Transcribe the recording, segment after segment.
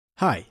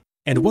Hi,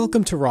 and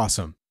welcome to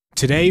Rawsome.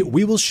 Today,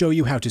 we will show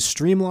you how to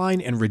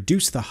streamline and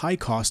reduce the high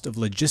cost of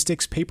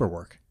logistics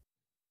paperwork.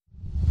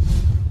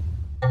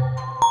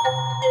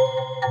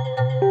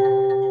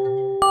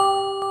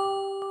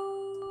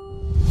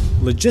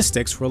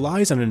 Logistics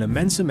relies on an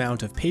immense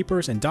amount of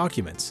papers and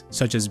documents,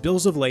 such as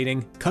bills of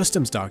lading,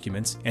 customs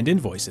documents, and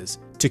invoices,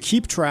 to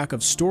keep track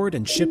of stored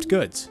and shipped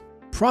goods.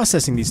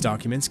 Processing these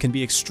documents can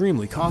be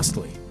extremely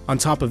costly. On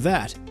top of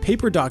that,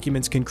 paper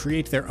documents can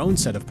create their own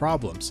set of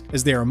problems,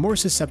 as they are more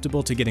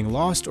susceptible to getting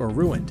lost or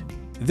ruined.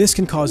 This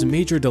can cause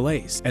major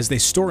delays, as they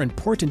store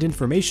important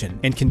information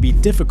and can be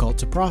difficult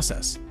to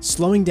process,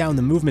 slowing down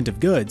the movement of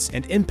goods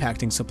and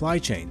impacting supply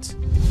chains.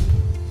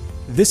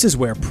 This is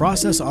where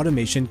process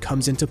automation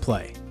comes into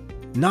play.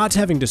 Not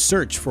having to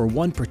search for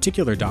one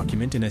particular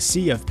document in a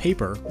sea of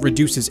paper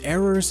reduces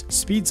errors,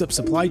 speeds up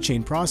supply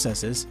chain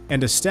processes,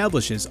 and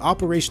establishes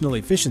operational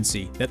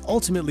efficiency that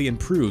ultimately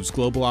improves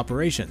global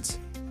operations.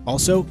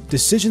 Also,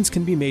 decisions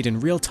can be made in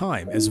real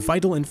time as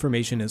vital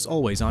information is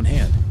always on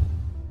hand.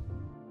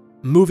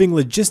 Moving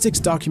logistics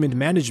document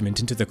management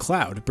into the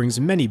cloud brings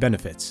many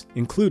benefits,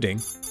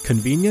 including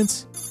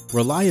convenience,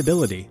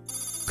 reliability,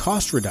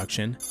 cost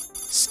reduction,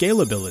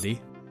 scalability,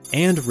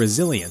 and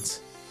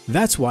resilience.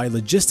 That's why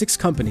logistics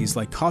companies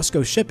like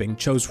Costco Shipping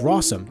chose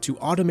Rawsome to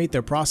automate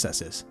their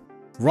processes.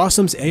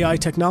 Rawsome's AI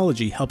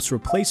technology helps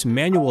replace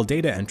manual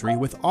data entry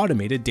with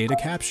automated data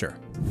capture.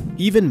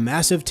 Even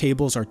massive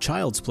tables are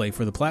child's play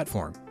for the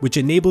platform, which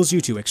enables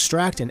you to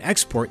extract and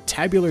export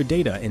tabular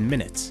data in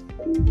minutes.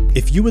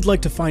 If you would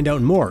like to find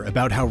out more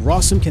about how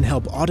Rawsome can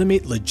help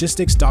automate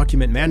logistics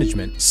document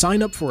management,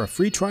 sign up for a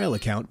free trial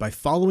account by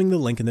following the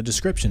link in the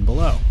description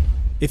below.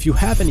 If you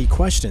have any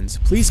questions,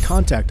 please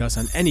contact us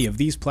on any of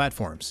these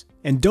platforms.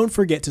 And don't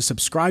forget to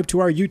subscribe to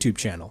our YouTube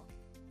channel.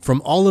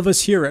 From all of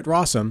us here at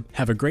Rawsome,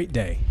 have a great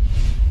day.